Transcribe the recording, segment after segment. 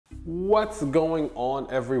What's going on,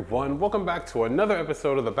 everyone? Welcome back to another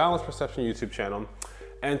episode of the Boundless Perception YouTube channel.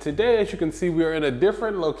 And today, as you can see, we are in a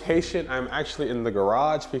different location. I'm actually in the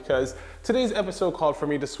garage because today's episode called for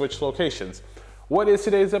me to switch locations. What is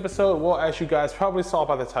today's episode? Well, as you guys probably saw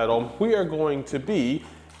by the title, we are going to be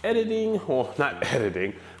editing, well, not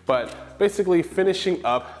editing, but basically finishing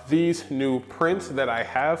up these new prints that I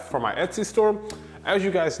have for my Etsy store. As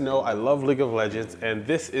you guys know, I love League of Legends, and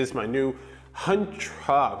this is my new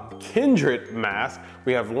Kindred mask.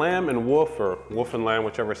 We have lamb and wolf, or wolf and lamb,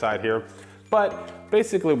 whichever side here. But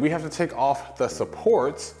basically we have to take off the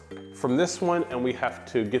supports from this one, and we have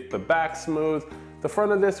to get the back smooth. The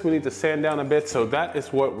front of this we need to sand down a bit, so that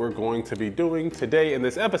is what we're going to be doing today in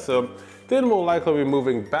this episode. Then we'll likely be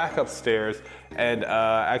moving back upstairs and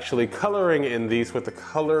actually coloring in these with the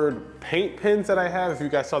colored paint pens that I have. If you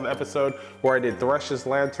guys saw the episode where I did Thresh's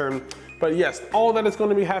lantern. But yes, all that is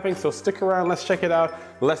going to be happening, so stick around, let's check it out.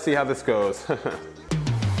 Let's see how this goes.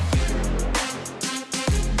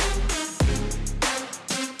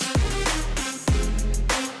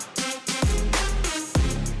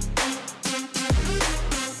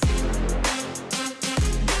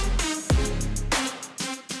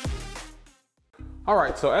 All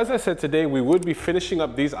right, so as I said, today we would be finishing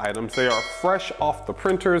up these items. They are fresh off the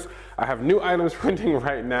printers. I have new items printing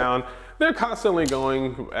right now. They're constantly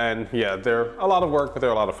going, and yeah, they're a lot of work, but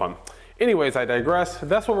they're a lot of fun. Anyways, I digress.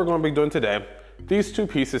 That's what we're going to be doing today. These two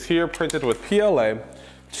pieces here printed with PLA.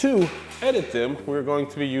 To edit them, we're going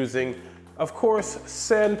to be using, of course,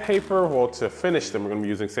 sandpaper. Well, to finish them, we're going to be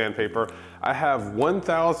using sandpaper. I have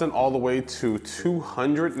 1000 all the way to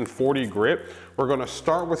 240 grit. We're going to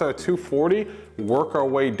start with our 240, work our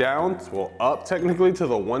way down, well, up technically to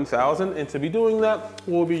the 1000. And to be doing that,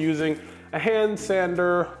 we'll be using a hand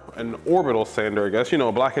sander, an orbital sander, I guess, you know,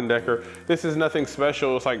 a Black & Decker. This is nothing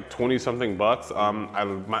special. It's like 20 something bucks.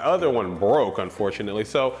 My other one broke, unfortunately.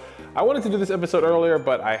 So I wanted to do this episode earlier,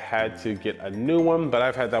 but I had to get a new one. But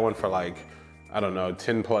I've had that one for like, I don't know,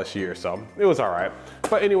 10 plus years. So it was all right.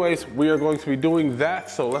 But anyways, we are going to be doing that.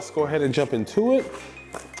 So let's go ahead and jump into it.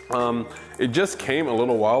 It just came a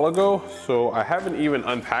little while ago, so I haven't even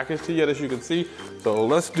unpackaged it yet, as you can see. So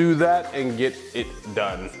let's do that and get it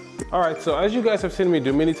done. All right, so as you guys have seen me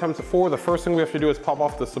do many times before, the first thing we have to do is pop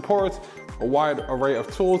off the supports. A wide array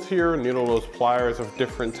of tools here, needle nose pliers of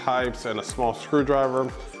different types, and a small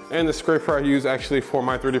screwdriver, and the scraper I use actually for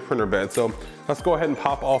my 3D printer bed. So let's go ahead and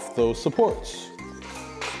pop off those supports.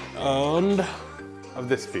 And of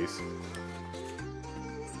this piece.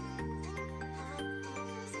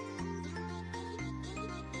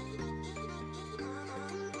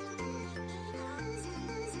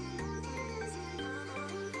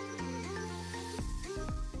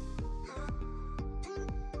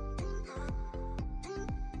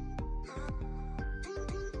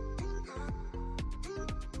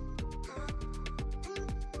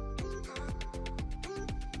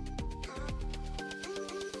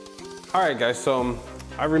 All right, guys, so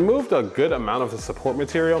I removed a good amount of the support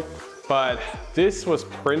material, but this was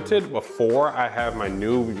printed before I have my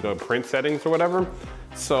new print settings or whatever.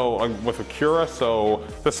 So with Acura, so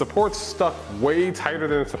the support's stuck way tighter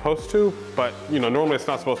than it's supposed to, but normally it's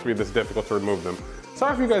not supposed to be this difficult to remove them.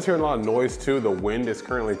 Sorry if you guys hear a lot of noise too. The wind is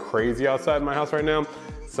currently crazy outside my house right now.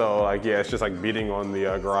 So like, yeah, it's just like beating on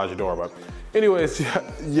the garage door. But anyways,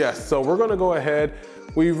 yes, so we're gonna go ahead.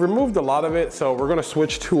 We've removed a lot of it, so we're gonna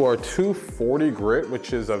switch to our 240 grit,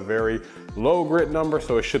 which is a very low grit number,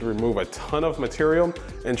 so it should remove a ton of material,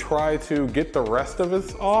 and try to get the rest of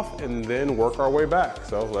it off and then work our way back.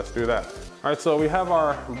 So let's do that. All right, so we have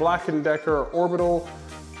our Black & Decker orbital,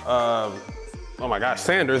 oh my gosh,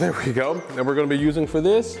 sander, there we go, that we're gonna be using for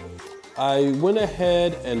this. I went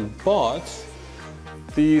ahead and bought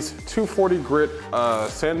these 240 grit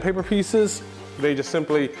sandpaper pieces. They just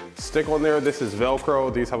simply stick on there. This is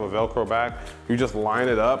Velcro. These have a Velcro back. You just line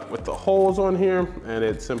it up with the holes on here, and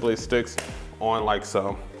it simply sticks on like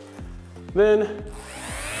so. Then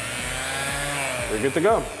we're good to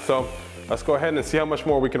go. So let's go ahead and see how much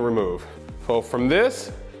more we can remove. So from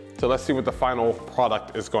this to let's see what the final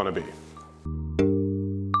product is gonna be.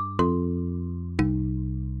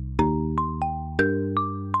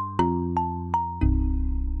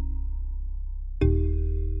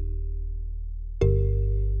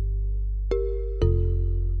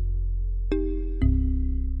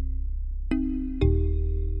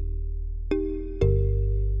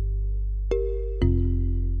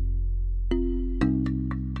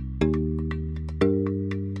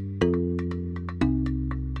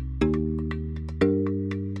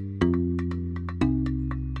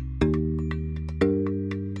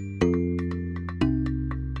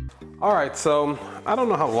 right, so I don't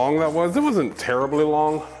know how long that was. It wasn't terribly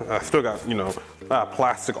long. I still got, you know,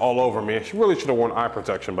 plastic all over me. I really should have worn eye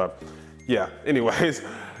protection, but yeah, anyways.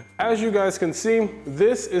 As you guys can see,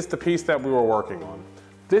 this is the piece that we were working on.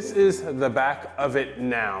 This is the back of it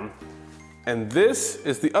now. And this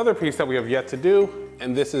is the other piece that we have yet to do,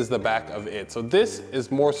 and this is the back of it. So this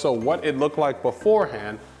is more so what it looked like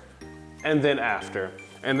beforehand and then after.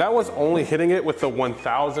 And that was only hitting it with the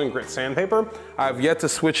 1000 grit sandpaper. I've yet to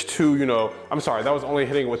switch to, you know, I'm sorry, that was only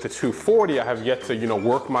hitting it with the 240. I have yet to, you know,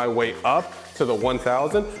 work my way up to the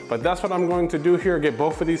 1000, but that's what I'm going to do here, get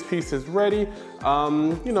both of these pieces ready.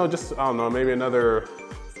 You know, just, I don't know, maybe another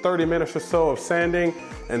 30 minutes or so of sanding,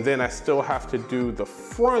 and then I still have to do the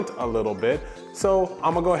front a little bit. So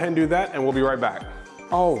I'm gonna go ahead and do that, and we'll be right back.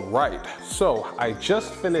 All right, so I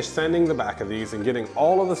just finished sanding the back of these and getting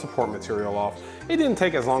all of the support material off. It didn't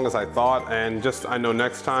take as long as I thought, and just I know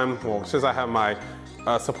next time, well, since I have my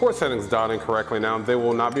support settings done incorrectly now, they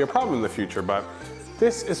will not be a problem in the future, but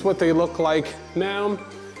this is what they look like now.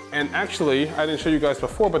 And actually, I didn't show you guys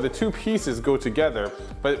before, but the two pieces go together,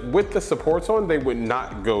 but with the supports on, they would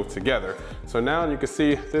not go together. So now you can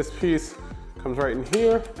see this piece comes right in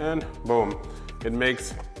here, and boom, it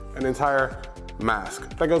makes an entire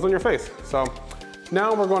mask that goes on your face. So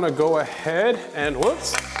now we're gonna go ahead and,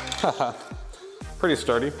 whoops, pretty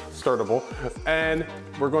sturdy, startable. And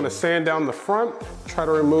we're gonna sand down the front, try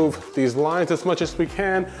to remove these lines as much as we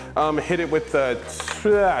can, hit it with the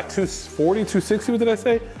 240, 260, what did I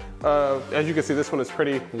say? As you can see, this one is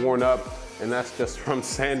pretty worn up, and that's just from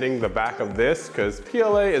sanding the back of this, because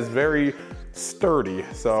PLA is very sturdy.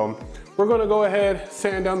 So we're gonna go ahead,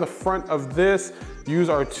 sand down the front of this, use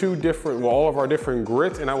our two different, well, all of our different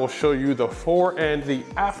grits, and I will show you the before and the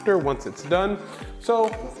after once it's done.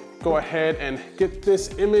 So go ahead and get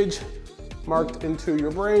this image marked into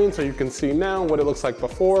your brain so you can see now what it looks like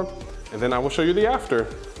before, and then I will show you the after.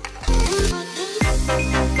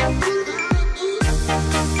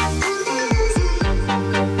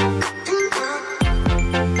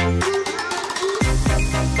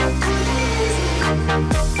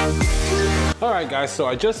 All right guys, so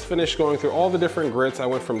I just finished going through all the different grits. I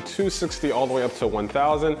went from 260 all the way up to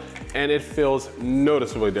 1000, and it feels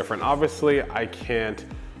noticeably different. Obviously, I can't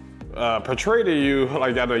portray to you,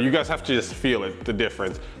 like I know you guys have to just feel it, the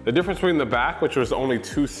difference. The difference between the back, which was only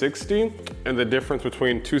 260, and the difference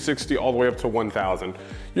between 260 all the way up to 1000.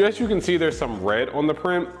 As you can see, there's some red on the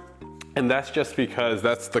print, and that's just because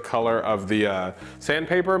that's the color of the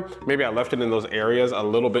sandpaper. Maybe I left it in those areas a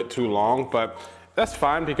little bit too long, but that's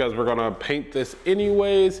fine because we're gonna paint this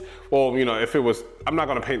anyways. Well, you know, if it was, I'm not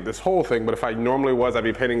gonna paint this whole thing, but if I normally was, I'd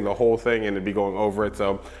be painting the whole thing and it'd be going over it,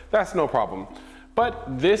 so that's no problem.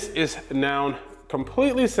 But this is now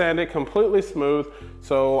completely sanded, completely smooth.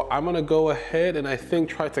 So I'm gonna go ahead and I think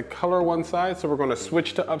try to color one side. So we're gonna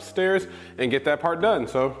switch to upstairs and get that part done.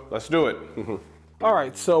 So let's do it. All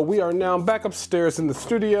right, so we are now back upstairs in the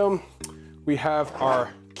studio. We have our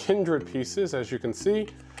kindred pieces, as you can see.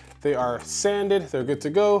 They are sanded, they're good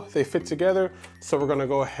to go, they fit together. So we're gonna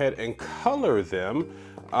go ahead and color them.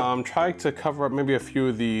 Try to cover up maybe a few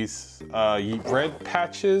of these red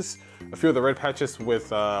patches, a few of the red patches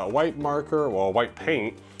with white marker, well, white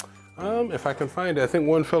paint. If I can find it, I think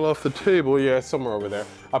one fell off the table. Yeah, it's somewhere over there.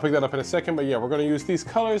 I'll pick that up in a second, but yeah, we're gonna use these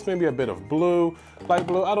colors, maybe a bit of blue, light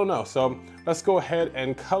blue, I don't know. So let's go ahead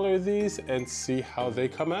and color these and see how they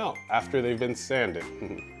come out after they've been sanded.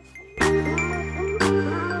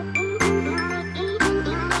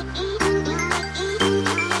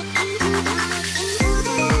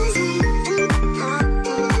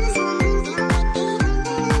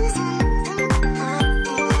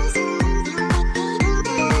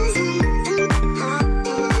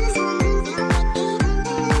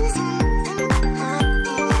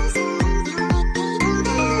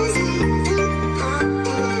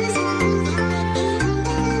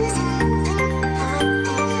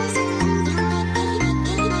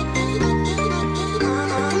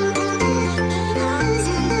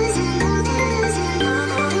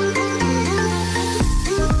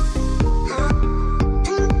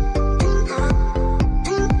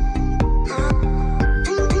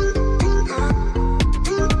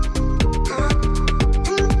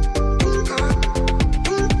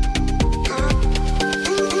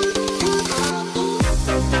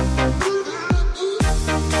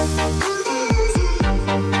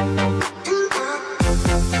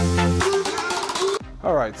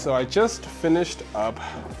 So I just finished up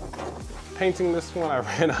painting this one. I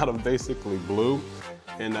ran out of basically blue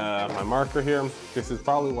and my marker here. This is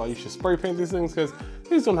probably why you should spray paint these things, because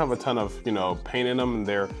these don't have a ton of, you know, paint in them, and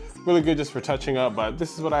they're really good just for touching up, but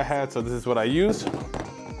this is what I had, so this is what I used.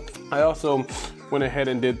 I also went ahead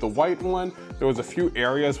and did the white one. There was a few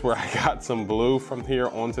areas where I got some blue from here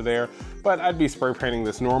onto there, but I'd be spray painting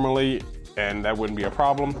this normally and that wouldn't be a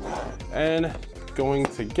problem. And going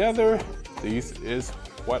together, this is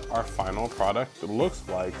what our final product looks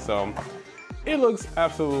like. So it looks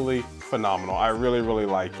absolutely phenomenal. I really, really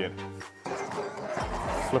like it.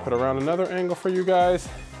 Flip it around another angle for you guys.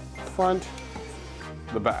 Front,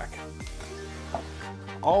 the back.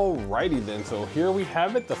 Alrighty then, so here we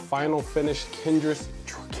have it, the final finished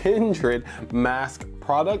Kindred mask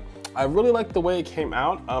product. I really like the way it came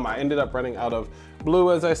out. I ended up running out of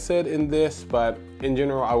blue, as I said, in this, but in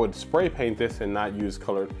general, I would spray paint this and not use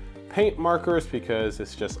colored paint markers because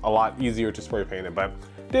it's just a lot easier to spray paint it, but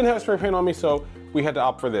didn't have spray paint on me, so we had to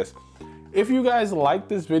opt for this. If you guys like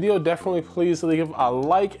this video, definitely please leave a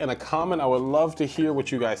like and a comment. I would love to hear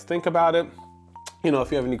what you guys think about it. You know,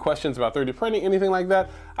 if you have any questions about 3D printing, anything like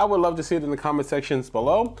that, I would love to see it in the comment sections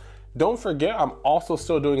below. Don't forget, I'm also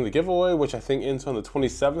still doing the giveaway, which I think ends on the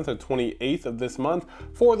 27th or 28th of this month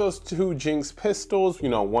for those 2 Jinx pistols, you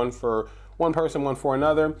know, one for one person, one for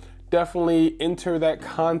another. Definitely enter that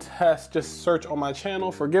contest. Just search on my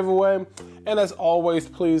channel for giveaway. And as always,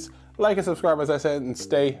 please like and subscribe, as I said, and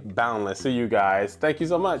stay boundless. See you guys. Thank you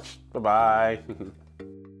so much. Bye-bye.